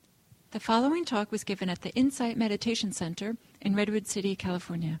The following talk was given at the Insight Meditation Center in Redwood City,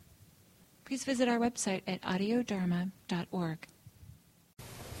 California. Please visit our website at audiodharma.org.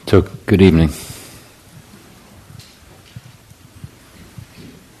 So, good evening.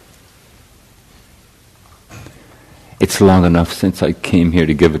 It's long enough since I came here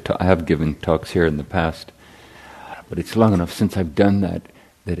to give a talk. I have given talks here in the past, but it's long enough since I've done that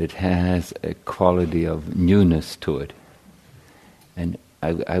it has a quality of newness to it. And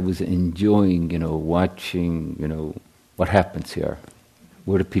I was enjoying, watching, what happens here.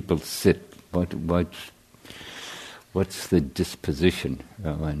 Where do people sit? What's the disposition?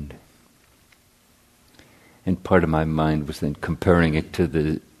 And part of my mind was then comparing it to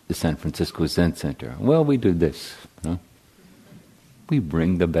the San Francisco Zen Center. Well, we do this. We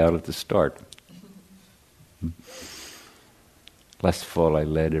ring the bell at the start. Last fall, I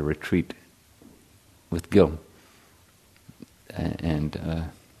led a retreat with Gil.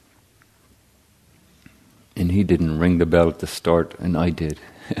 And he didn't ring the bell at the start, and I did.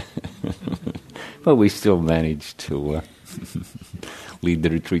 But we still managed to lead the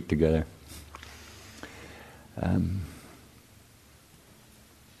retreat together.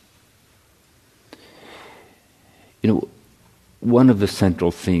 One of the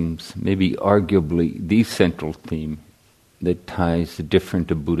central themes, maybe arguably the central theme, that ties the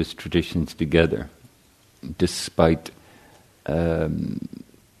different Buddhist traditions together, despite the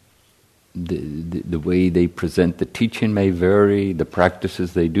way they present the teaching may vary, the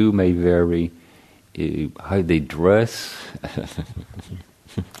practices they do may vary, how they dress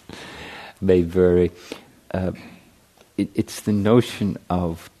may vary. It's the notion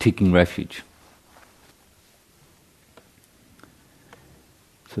of taking refuge.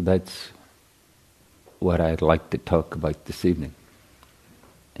 So that's what I'd like to talk about this evening.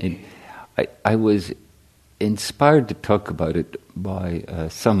 And I was inspired to talk about it by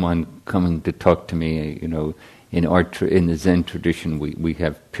someone coming to talk to me. In the Zen tradition, we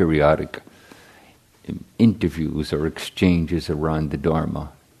have periodic interviews or exchanges around the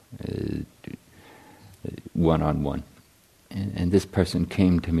Dharma, one-on-one. And this person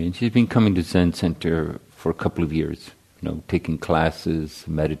came to me, and she's been coming to Zen Center for a couple of years, taking classes,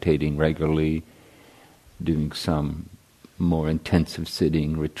 meditating regularly, doing some more intensive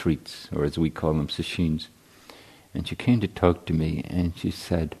sitting retreats, or as we call them, sesshin. And she came to talk to me, and she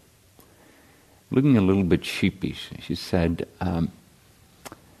said, looking a little bit sheepish, she said, I've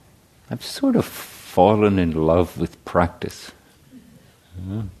sort of fallen in love with practice.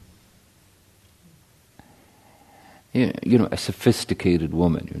 A sophisticated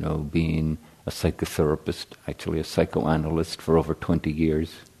woman, being a psychotherapist, actually a psychoanalyst for over 20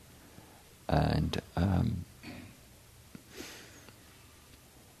 years. And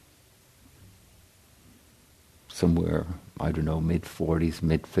somewhere, I don't know, mid-40s,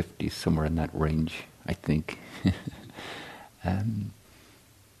 mid-50s, somewhere in that range, I think.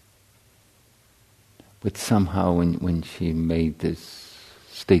 But somehow when she made this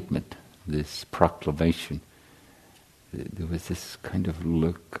statement, this proclamation, there was this kind of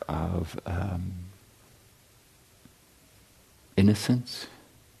look of innocence,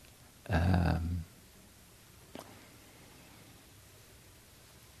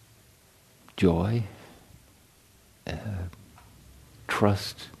 joy,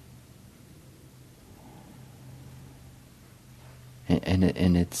 trust, and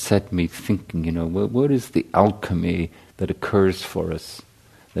it set me thinking, what is the alchemy that occurs for us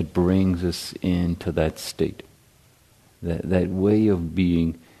that brings us into that state, that way of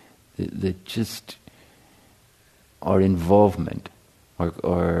being, that just our involvement,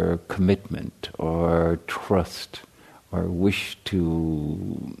 or commitment, or trust, or wish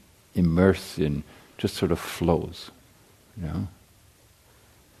to immerse in, just sort of flows,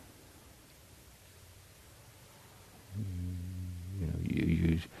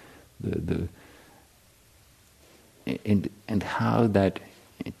 and how that,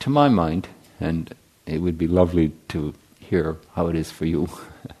 to my mind, and it would be lovely to hear how it is for you.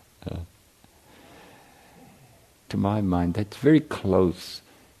 To my mind, that's very close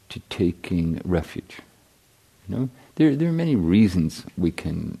to taking refuge. There are many reasons we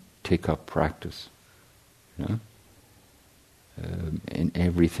can take up practice. And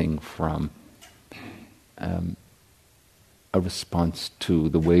everything from a response to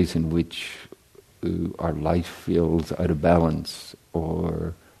the ways in which our life feels out of balance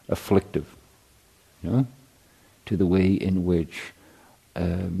or afflictive, to the way in which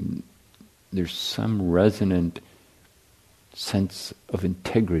there's some resonant sense of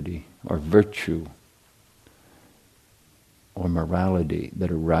integrity or virtue or morality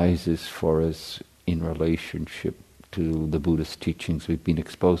that arises for us in relationship to the Buddhist teachings we've been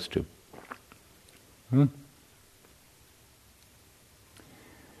exposed to.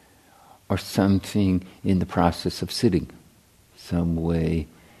 Or something in the process of sitting, some way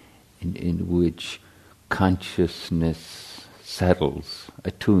in which consciousness settles,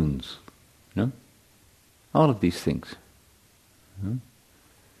 attunes, all of these things,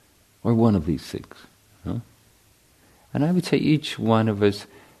 or one of these things. And I would say each one of us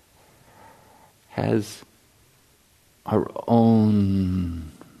has our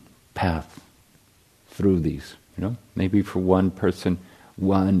own path through these. Maybe for one person,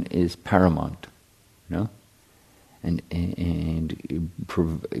 one is paramount, and it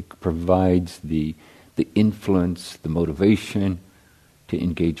provides the influence, the motivation to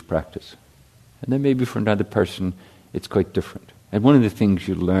engage practice. And then maybe for another person, it's quite different. And one of the things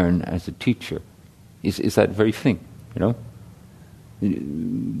you learn as a teacher is that very thing,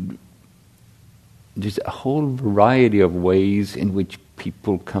 There's a whole variety of ways in which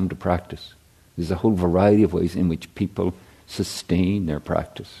people come to practice. There's a whole variety of ways in which people sustain their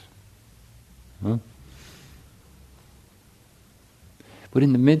practice. But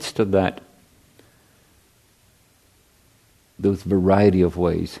in the midst of those variety of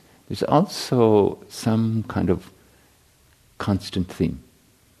ways, there's also some kind of constant theme.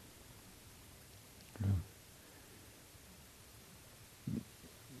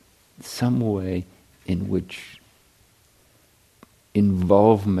 Some way in which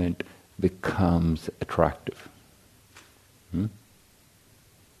involvement becomes attractive. And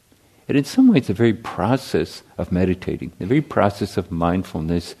in some ways, the very process of meditating, the very process of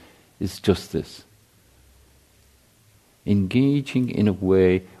mindfulness is just this. Engaging in a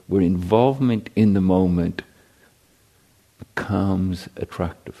way where involvement in the moment becomes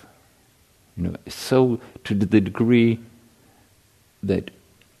attractive. So to the degree that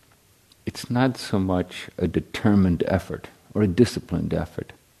it's not so much a determined effort or a disciplined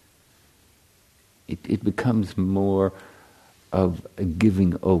effort. It becomes more of a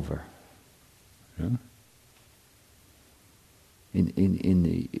giving over.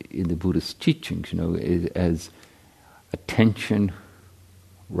 In the Buddhist teachings, as attention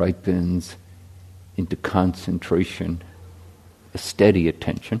ripens into concentration, a steady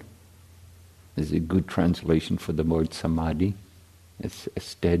attention is a good translation for the word samadhi. It's a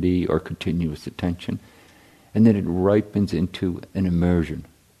steady or continuous attention. And then it ripens into an immersion.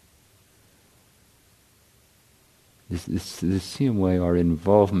 The same way our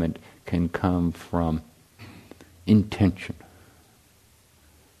involvement can come from intention.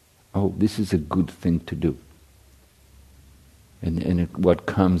 Oh, this is a good thing to do. And what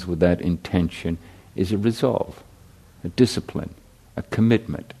comes with that intention is a resolve, a discipline, a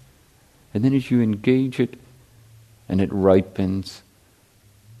commitment. And then as you engage it and it ripens,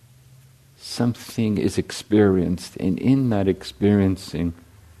 something is experienced, and in that experiencing,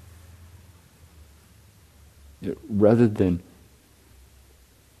 rather than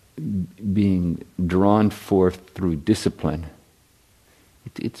being drawn forth through discipline,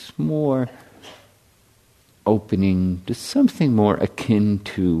 it's more opening to something more akin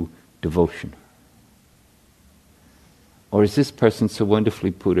to devotion. Or as this person so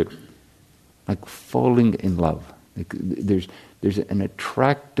wonderfully put it, like falling in love. Like there's an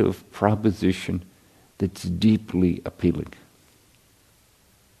attractive proposition that's deeply appealing.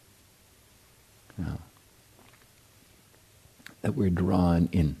 That we're drawn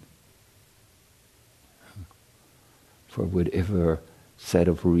in for whatever set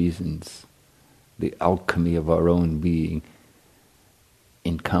of reasons, the alchemy of our own being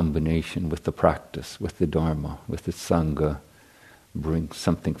in combination with the practice, with the Dharma, with the Sangha, brings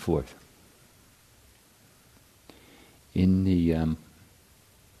something forth. In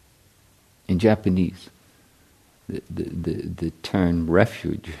Japanese, the term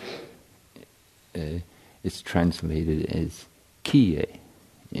refuge is translated as kie,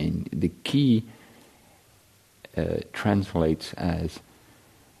 and the ki translates as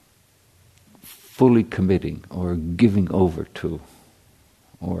fully committing or giving over to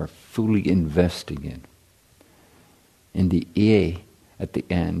or fully investing in. And the e at the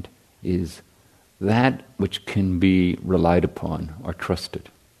end is that which can be relied upon or trusted.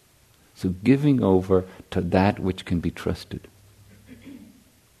 So giving over to that which can be trusted.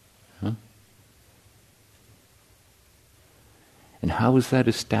 And how is that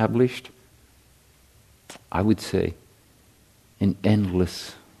established? I would say in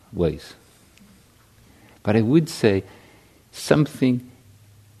endless ways. But I would say something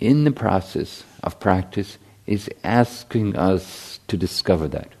in the process of practice is asking us to discover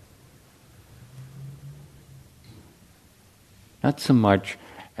that. Not so much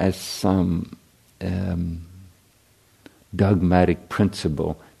as some dogmatic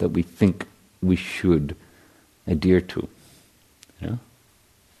principle that we think we should adhere to. You know?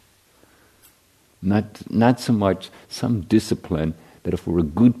 Not so much some discipline that if we're a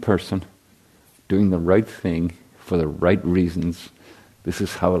good person, doing the right thing for the right reasons, this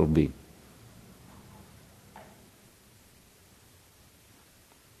is how it'll be.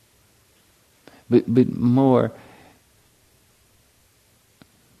 But more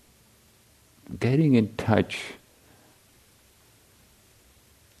getting in touch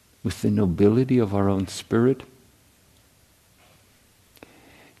with the nobility of our own spirit,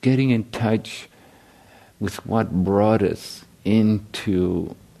 getting in touch with what brought us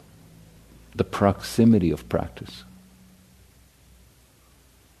into the proximity of practice.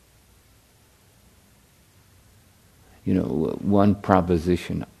 You know, one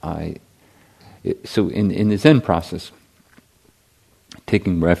proposition so in the Zen process,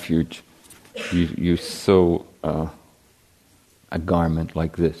 taking refuge, you sew a garment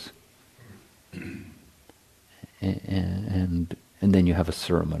like this, and then you have a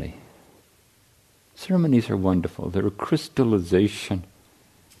ceremony. Ceremonies are wonderful. They're a crystallization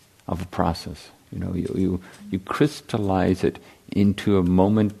of a process. You know, you crystallize it into a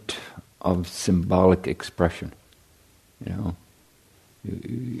moment of symbolic expression. You know,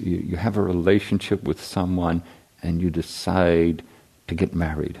 you have a relationship with someone, and you decide to get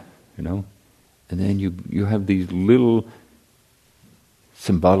married. You know, and then you have these little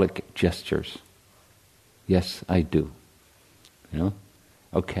symbolic gestures. Yes, I do. You know,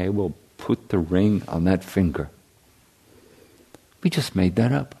 okay, well, put the ring on that finger. We just made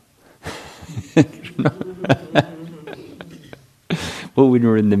that up. Well, when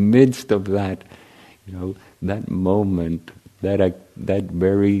you're in the midst of that, you know, that moment, that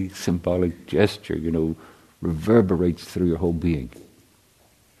very symbolic gesture, you know, reverberates through your whole being.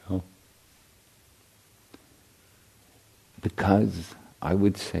 You know? Because I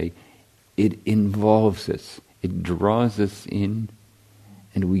would say it involves us, it draws us in,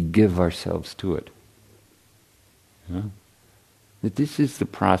 and we give ourselves to it. You know? That this is the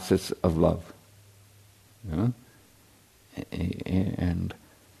process of love. You know?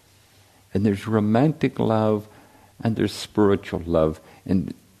 And there's romantic love, and there's spiritual love,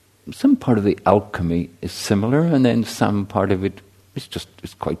 and some part of the alchemy is similar, and then some part of it is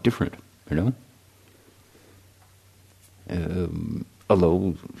quite different. You know,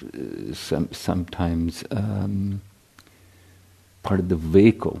 although sometimes part of the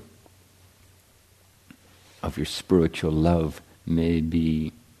vehicle of your spiritual love may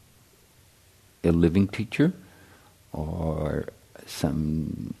be a living teacher, or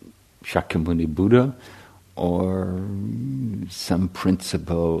some Shakyamuni Buddha, or some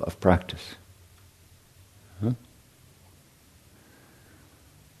principle of practice. Huh?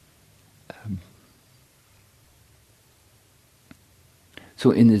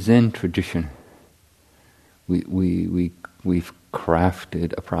 So in the Zen tradition, we've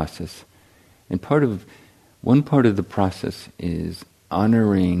crafted a process, and one part of the process is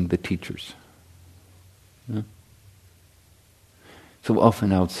honoring the teachers. Huh? So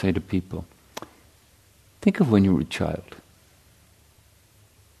often I would say to people, think of when you were a child.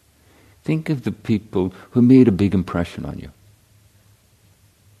 Think of the people who made a big impression on you.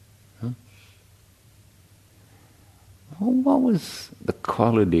 Huh? Well, what was the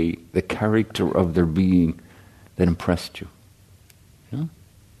quality, the character of their being that impressed you? Huh?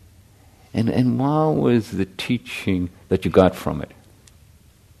 And what was the teaching that you got from it?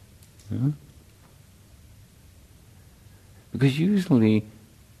 Huh? Because usually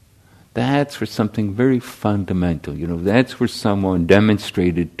that's for something very fundamental. You know, that's where someone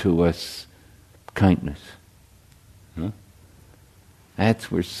demonstrated to us kindness. Huh?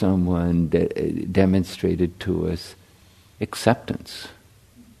 That's where someone demonstrated to us acceptance.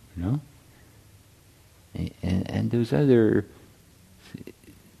 You know? And those other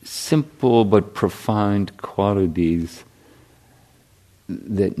simple but profound qualities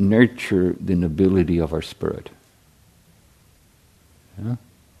that nurture the nobility of our spirit. Yeah?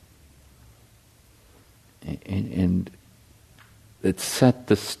 And that set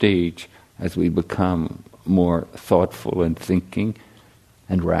the stage as we become more thoughtful and thinking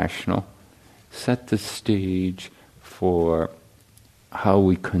and rational, set the stage for how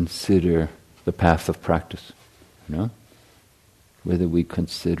we consider the path of practice. You know? Whether we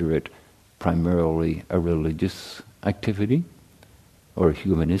consider it primarily a religious activity or a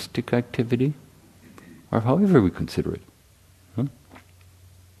humanistic activity, or however we consider it.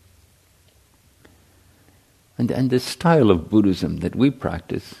 And the style of Buddhism that we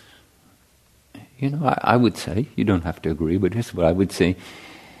practice, you know, I would say, you don't have to agree, but here's what I would say,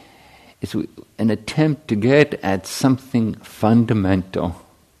 is an attempt to get at something fundamental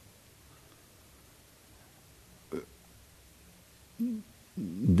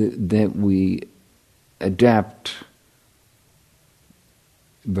that we adapt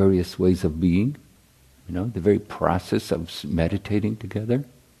various ways of being, the very process of meditating together,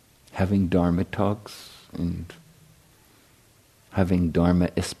 having Dharma talks and having Dharma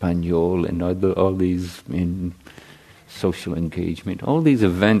Espanol and all these in social engagement, all these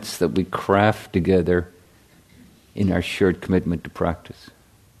events that we craft together in our shared commitment to practice.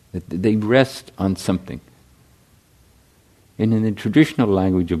 That they rest on something. And in the traditional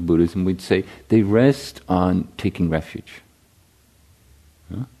language of Buddhism, we'd say they rest on taking refuge.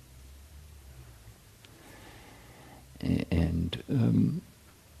 Huh? And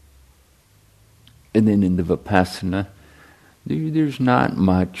then in the Vipassana, there's not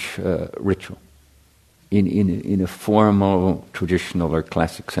much ritual in a formal, traditional, or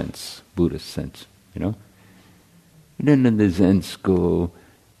classic sense, Buddhist sense, And then in the Zen school,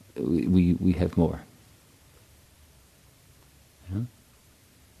 we have more.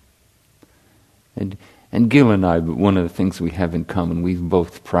 And Gil and I, one of the things we have in common, we've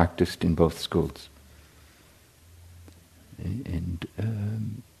both practiced in both schools. And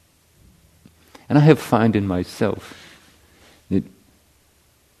I have found in myself that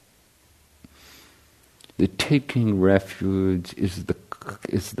the taking refuge is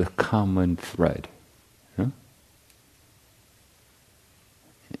the common thread,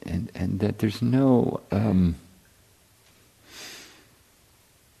 and that there's no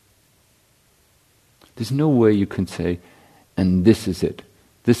way you can say, and this is it,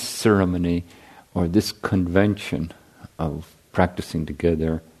 this ceremony or this convention of practicing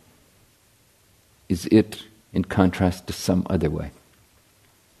together is it in contrast to some other way.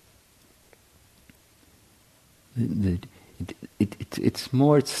 It's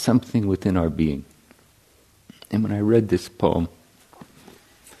more something within our being. And when I read this poem,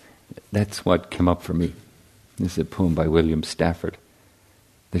 that's what came up for me. This is a poem by William Stafford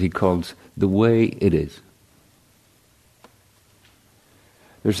that he calls The Way It Is.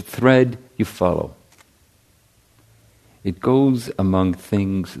 There's a thread you follow. It goes among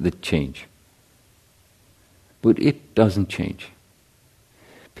things that change. But it doesn't change.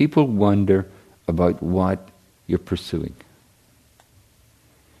 People wonder about what you're pursuing.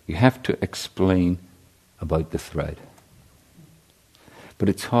 You have to explain about the thread. But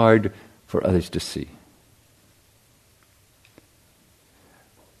it's hard for others to see.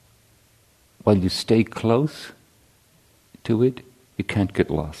 While you stay close to it, you can't get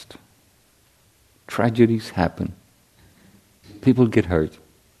lost. Tragedies happen. People get hurt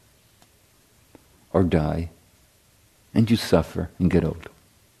or die, and you suffer and get old.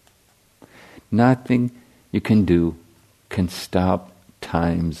 Nothing you can do can stop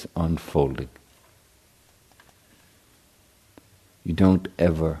time's unfolding. You don't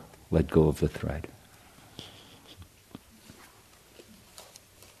ever let go of the thread.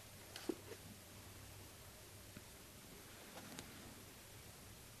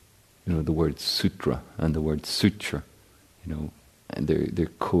 The word sutra and the word sutra, and their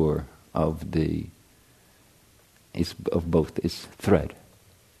core of both is thread.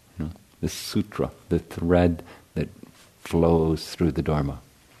 The sutra, the thread that flows through the Dharma.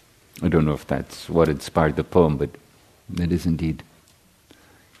 I don't know if that's what inspired the poem, but it is indeed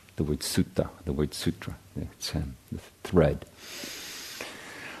the word sutta, the word sutra. It's the thread.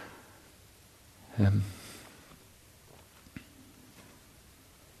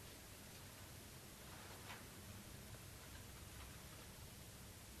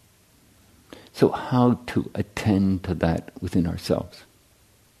 So how to attend to that within ourselves?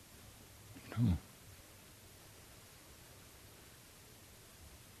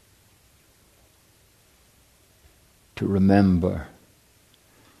 To remember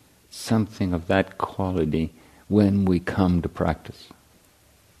something of that quality when we come to practice.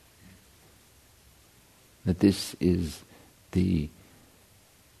 That this is the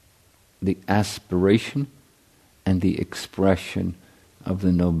aspiration and the expression of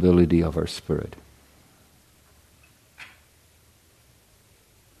the nobility of our spirit.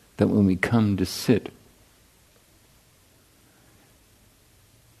 That when we come to sit,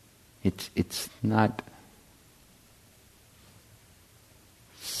 it's not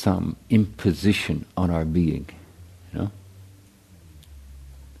some imposition on our being,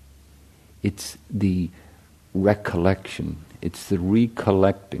 It's the recollection, it's the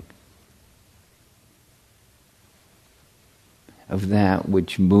recollecting of that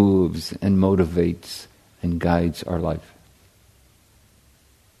which moves and motivates and guides our life.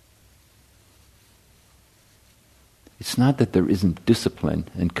 It's not that there isn't discipline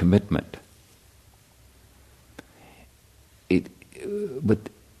and commitment. But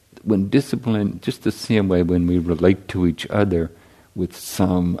when discipline, just the same way when we relate to each other, with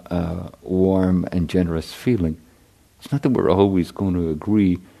some warm and generous feeling. It's not that we're always going to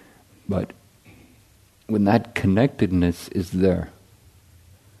agree, but when that connectedness is there,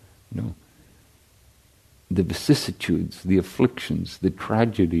 the vicissitudes, the afflictions, the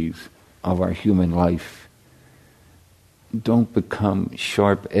tragedies of our human life don't become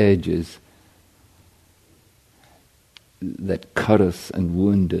sharp edges that cut us and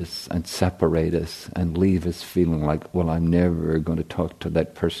wound us and separate us and leave us feeling like, well, I'm never going to talk to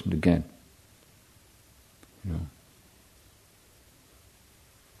that person again.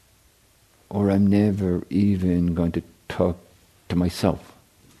 Or I'm never even going to talk to myself.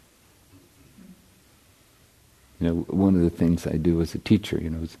 One of the things I do as a teacher,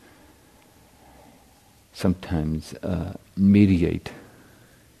 is sometimes mediate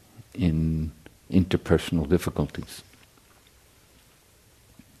in interpersonal difficulties.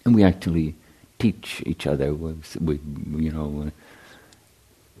 And we actually teach each other with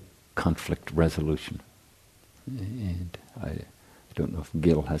conflict resolution. And I don't know if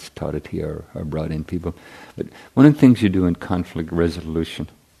Gil has taught it here or brought in people, but one of the things you do in conflict resolution,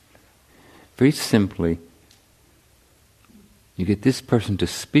 very simply, you get this person to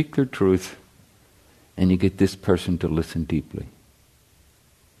speak their truth, and you get this person to listen deeply.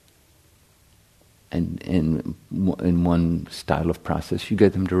 And in one style of process, you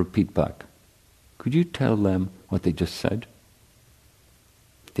get them to repeat back. Could you tell them what they just said?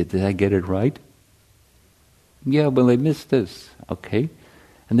 Did I get it right? Yeah, well, I missed this. Okay.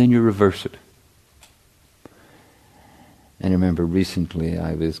 And then you reverse it. And I remember recently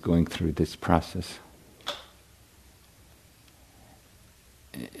I was going through this process.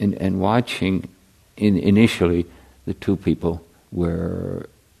 And watching, initially, the two people were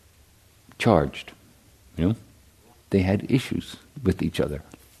charged. They had issues with each other.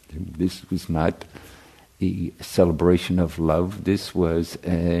 This was not the celebration of love. This was,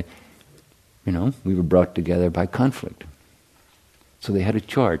 we were brought together by conflict. So they had a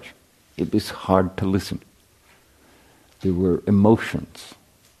charge. It was hard to listen. There were emotions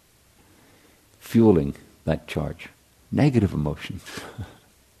fueling that charge, negative emotions.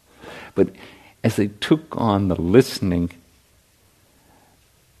 But as they took on the listening,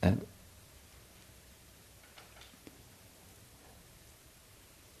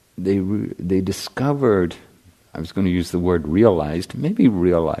 they discovered, I was going to use the word realized, they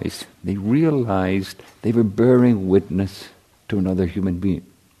realized they were bearing witness to another human being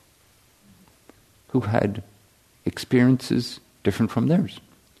who had experiences different from theirs,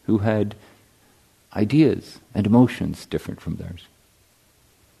 who had ideas and emotions different from theirs.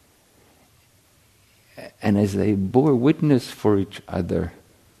 And as they bore witness for each other,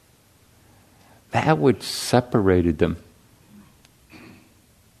 that which separated them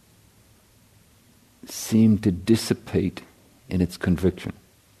seemed to dissipate in its conviction.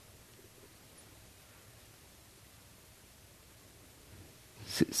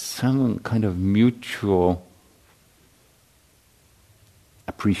 Some kind of mutual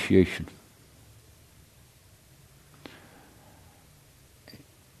appreciation.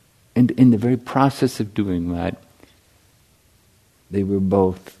 And in the very process of doing that, they were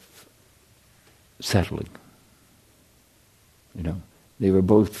both settling. They were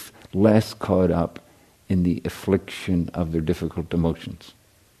both less caught up in the affliction of their difficult emotions.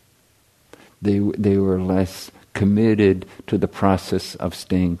 They were less committed to the process of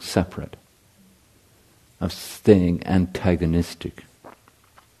staying separate, of staying antagonistic.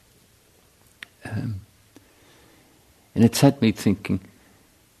 And it set me thinking,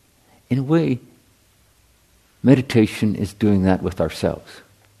 in a way, meditation is doing that with ourselves,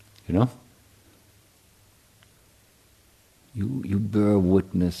 You bear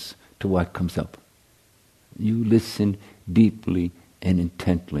witness to what comes up. You listen deeply and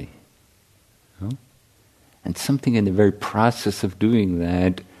intently. And something in the very process of doing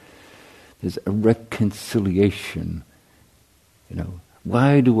that, there's a reconciliation.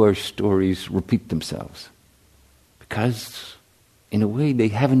 Why do our stories repeat themselves? Because, in a way, they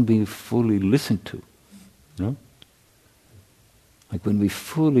haven't been fully listened to. Like when we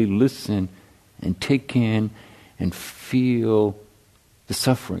fully listen and take in and feel the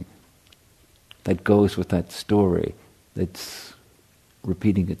suffering that goes with that story that's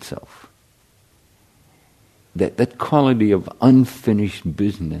repeating itself. That quality of unfinished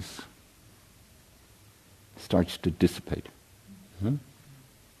business starts to dissipate.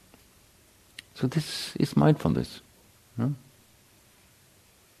 So this is mindfulness. And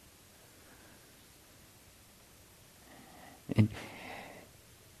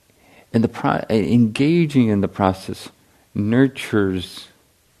engaging in the process nurtures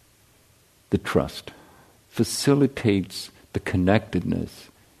the trust, facilitates the connectedness,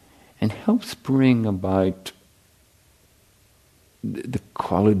 and helps bring about the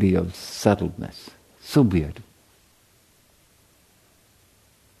quality of settledness. So be it.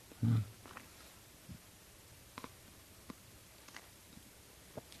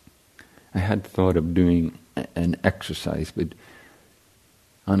 I had thought of doing an exercise, but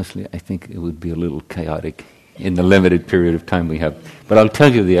honestly, I think it would be a little chaotic in the limited period of time we have. But I'll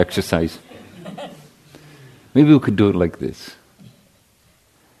tell you the exercise. Maybe we could do it like this.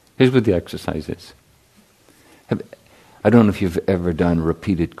 Here's what the exercise is. I don't know if you've ever done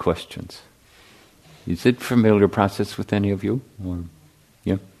repeated questions. Is it a familiar process with any of you? Or,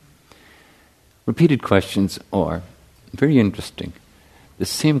 yeah? Repeated questions are very interesting. The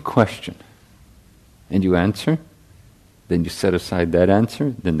same question, and you answer, then you set aside that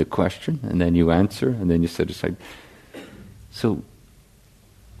answer, then the question, and then you answer, and then you set aside. So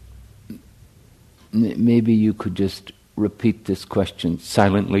maybe you could just repeat this question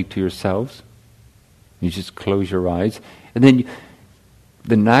silently to yourselves. You just close your eyes, and then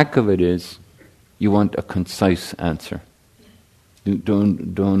the knack of it is you want a concise answer.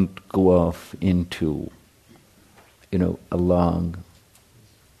 Don't go off into, a long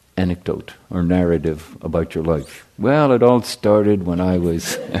anecdote or narrative about your life. Well, it all started when I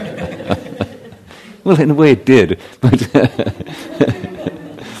was... Well, in a way it did, but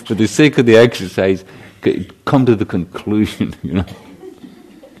for the sake of the exercise, come to the conclusion,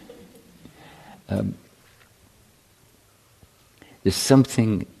 There's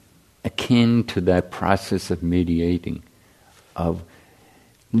something akin to that process of mediating, of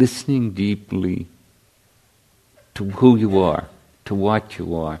listening deeply to who you are, to what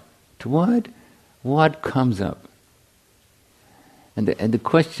you are, to what comes up. And the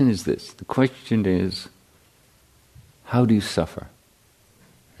question is this. The question is, how do you suffer?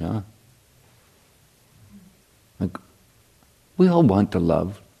 Like, we all want to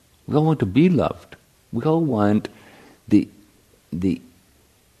love. We all want to be loved. We all want the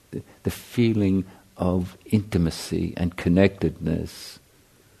feeling of intimacy and connectedness,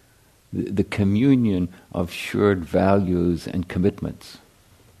 the communion of shared values and commitments.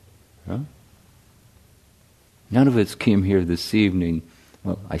 Yeah? None of us came here this evening,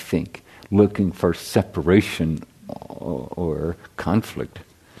 well, I think, looking for separation or conflict.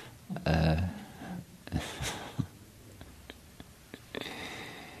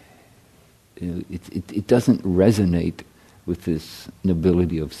 It doesn't resonate with this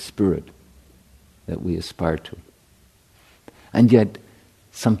nobility of spirit that we aspire to. And yet,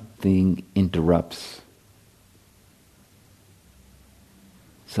 something interrupts.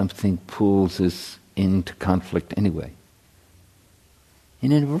 Something pulls us into conflict anyway.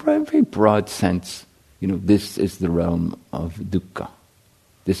 And in a very, very broad sense, this is the realm of dukkha.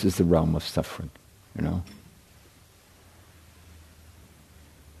 This is the realm of suffering, And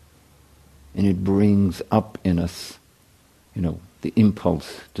it brings up in us, the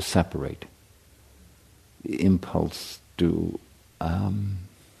impulse to separate, the impulse to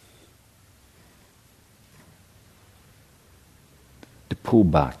pull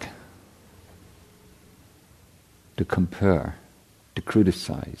back, to compare, to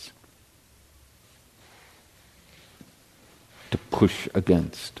criticize, to push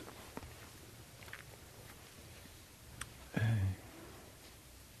against.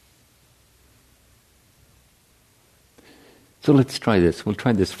 So let's try this. We'll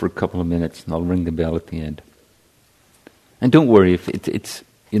try this for a couple of minutes, and I'll ring the bell at the end. And don't worry, if it's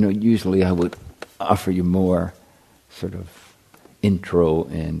usually I would offer you more sort of intro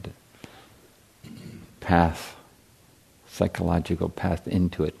and path, psychological path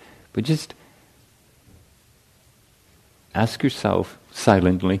into it. But just ask yourself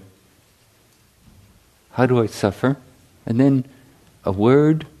silently, how do I suffer? And then a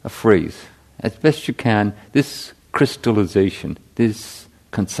word, a phrase, as best you can, this crystallization, this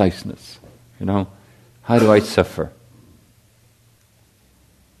conciseness, how do I suffer?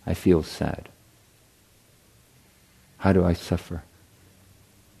 I feel sad. How do I suffer?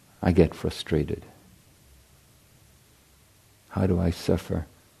 I get frustrated. How do I suffer?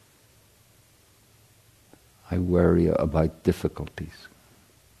 I worry about difficulties.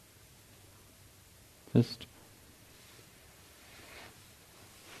 Just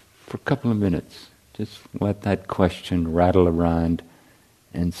for a couple of minutes, just let that question rattle around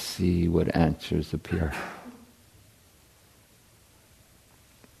and see what answers appear.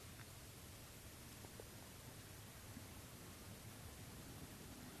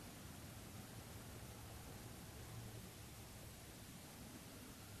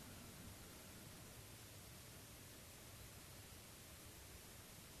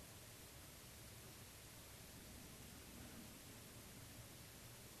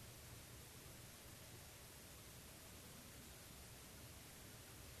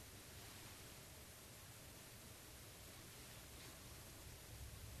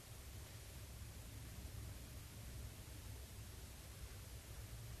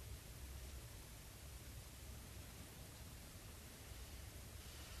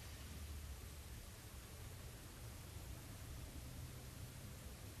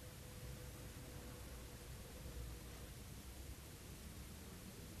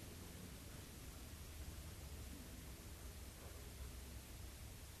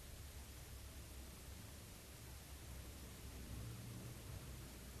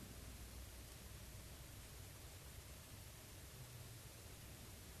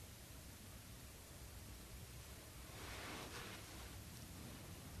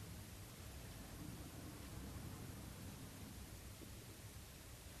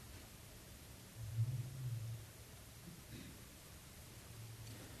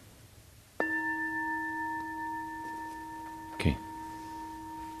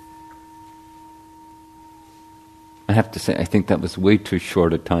 I have to say, I think that was way too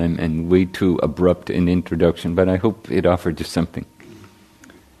short a time and way too abrupt an introduction, but I hope it offered you something.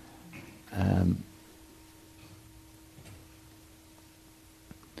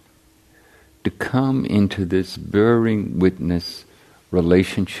 To come into this bearing witness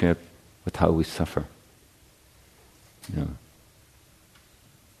relationship with how we suffer.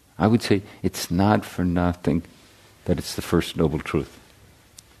 I would say it's not for nothing that it's the first noble truth.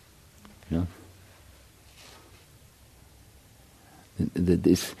 That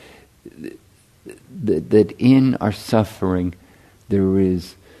in our suffering there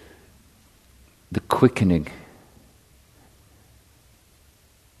is the quickening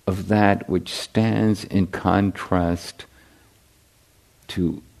of that which stands in contrast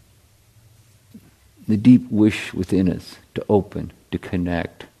to the deep wish within us to open, to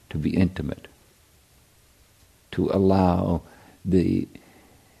connect, to be intimate, to allow the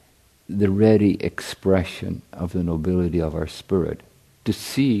ready expression of the nobility of our spirit, to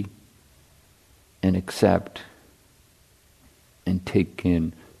see and accept and take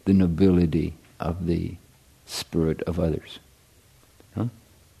in the nobility of the spirit of others.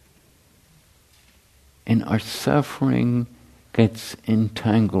 And our suffering gets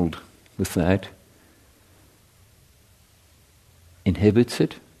entangled with that, inhibits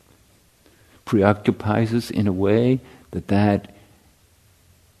it, preoccupies us in a way that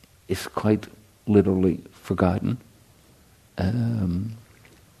is quite literally forgotten,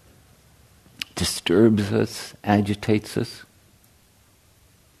 disturbs us, agitates us,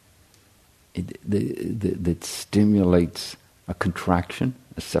 that stimulates a contraction,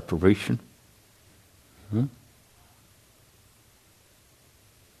 a separation.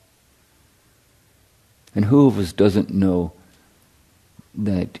 And who of us doesn't know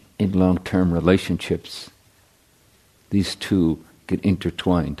that in long-term relationships these two get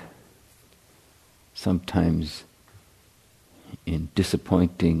intertwined, sometimes in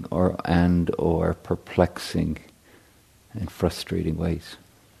disappointing or perplexing and frustrating ways.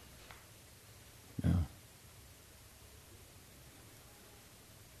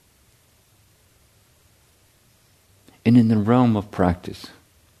 And in the realm of practice,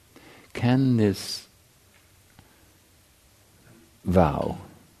 can this vow,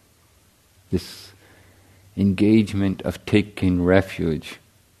 this engagement of taking refuge,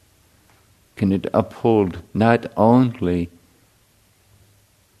 can it uphold not only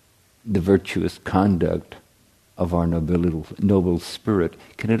the virtuous conduct of our noble spirit,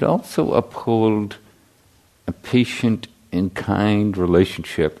 can it also uphold a patient and kind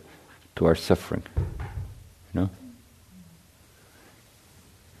relationship to our suffering?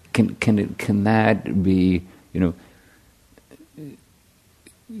 Can that be,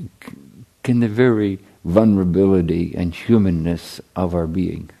 can the very vulnerability and humanness of our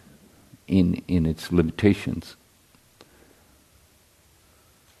being in its limitations,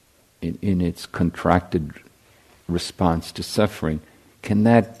 in its contracted response to suffering, can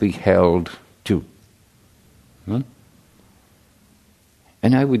that be held too?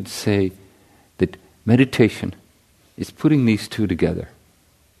 And I would say that meditation is putting these two together.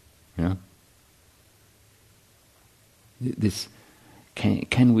 This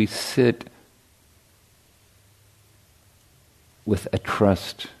can we sit with a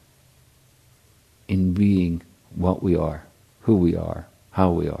trust in being what we are, who we are,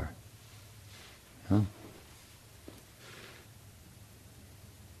 how we are?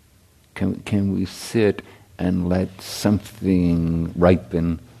 Can we sit and let something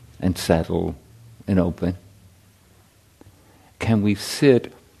ripen and settle and open? Can we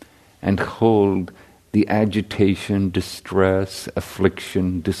sit and hold the agitation, distress,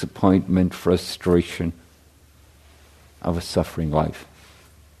 affliction, disappointment, frustration of a suffering life?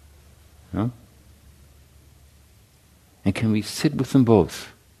 And can we sit with them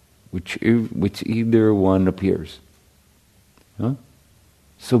both, which either one appears?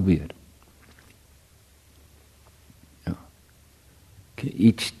 So be it.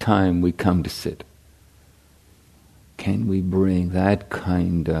 Each time we come to sit, can we bring that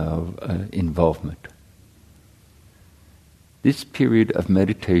kind of involvement? This period of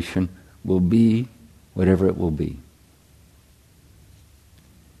meditation will be whatever it will be.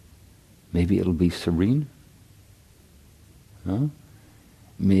 Maybe it'll be serene.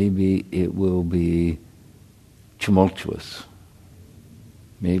 Maybe it will be tumultuous.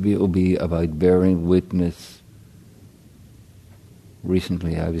 Maybe it will be about bearing witness.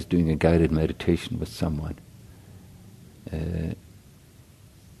 Recently I was doing a guided meditation with someone. And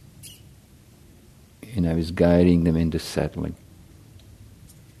I was guiding them into settling.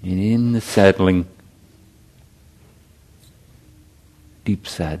 And in the settling, deep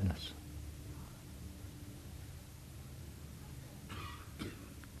sadness.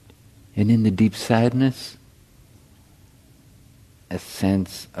 And in the deep sadness, a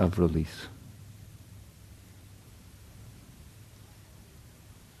sense of release.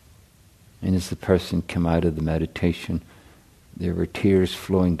 And as the person came out of the meditation, there were tears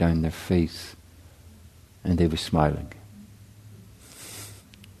flowing down their face, and they were smiling.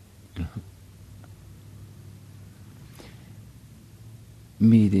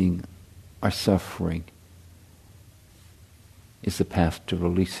 Meeting our suffering is the path to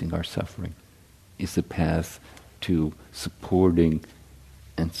releasing our suffering, is the path to supporting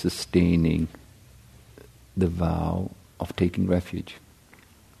and sustaining the vow of taking refuge.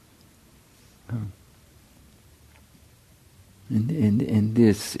 And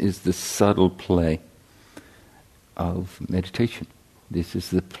this is the subtle play of meditation. This is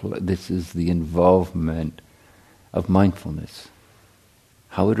the involvement of mindfulness.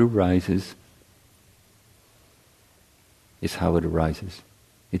 How it arises is how it arises.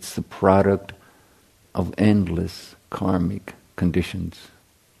 It's the product of endless karmic conditions.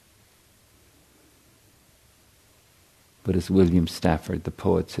 But as William Stafford, the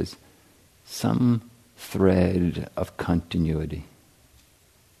poet, says, some thread of continuity.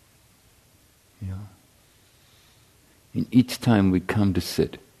 And each time we come to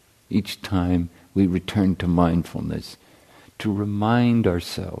sit, each time we return to mindfulness, to remind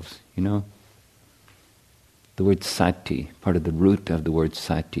ourselves, the word sati, part of the root of the word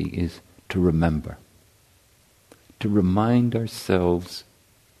sati is to remember. To remind ourselves,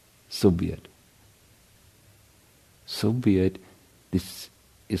 so be it. So be it, this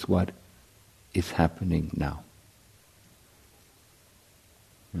is what is happening now.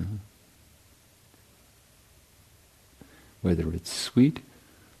 Whether it's sweet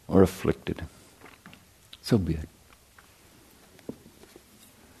or afflicted, so be it.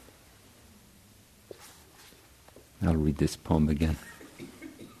 I'll read this poem again.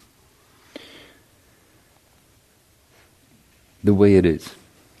 The way it is.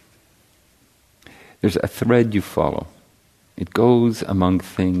 There's a thread you follow. It goes among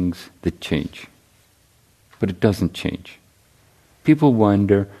things that change. But it doesn't change. People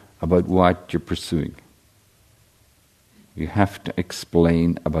wonder about what you're pursuing. You have to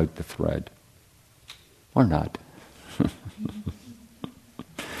explain about the thread. Or not.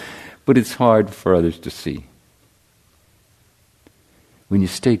 But it's hard for others to see. When you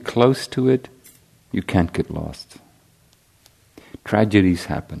stay close to it, you can't get lost. Tragedies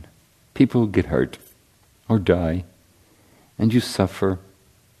happen. People get hurt or die, and you suffer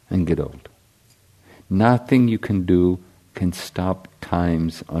and get old. Nothing you can do can stop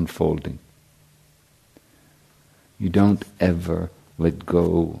time's unfolding. You don't ever let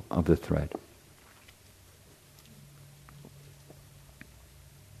go of the thread.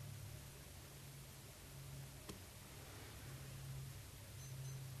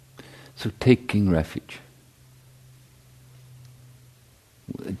 So taking refuge.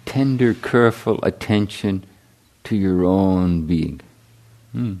 Tender, careful attention to your own being.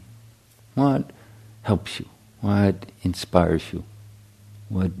 What helps you? What inspires you?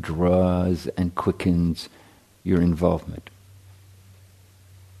 What draws and quickens your involvement?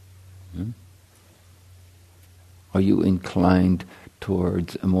 Are you inclined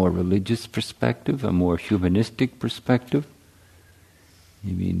towards a more religious perspective, a more humanistic perspective?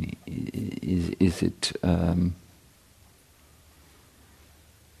 I mean, is it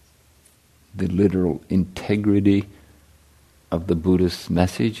the literal integrity of the Buddhist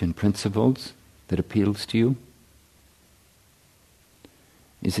message and principles that appeals to you?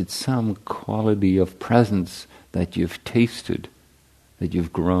 Is it some quality of presence that you've tasted, that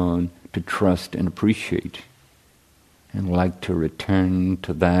you've grown to trust and appreciate, and like to return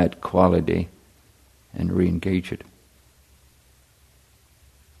to that quality and re-engage it?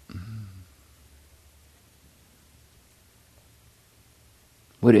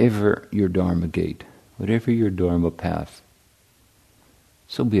 Whatever your Dharma gate, whatever your Dharma path,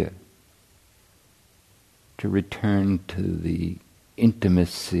 so be it. To return to the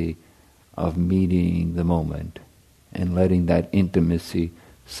intimacy of meeting the moment and letting that intimacy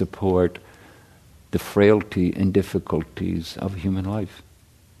support the frailty and difficulties of human life.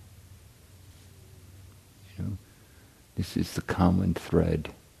 This is the common thread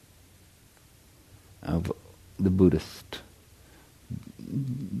of the Buddhist,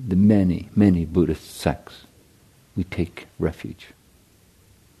 the many, many Buddhist sects. We take refuge.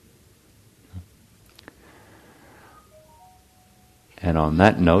 And on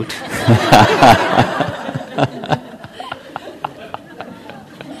that note,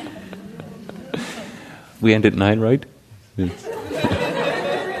 we end at 9, right? Yes.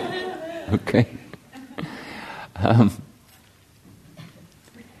 Okay.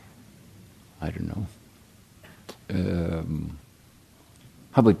 don't know.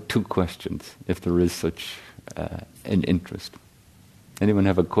 How about 2 questions, if there is such an interest? Anyone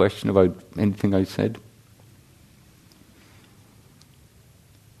have a question about anything I said?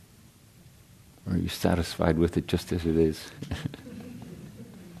 Or are you satisfied with it just as it is?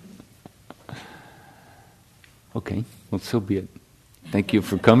 Okay, well, so be it. Thank you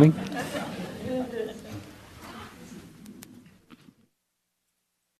for coming.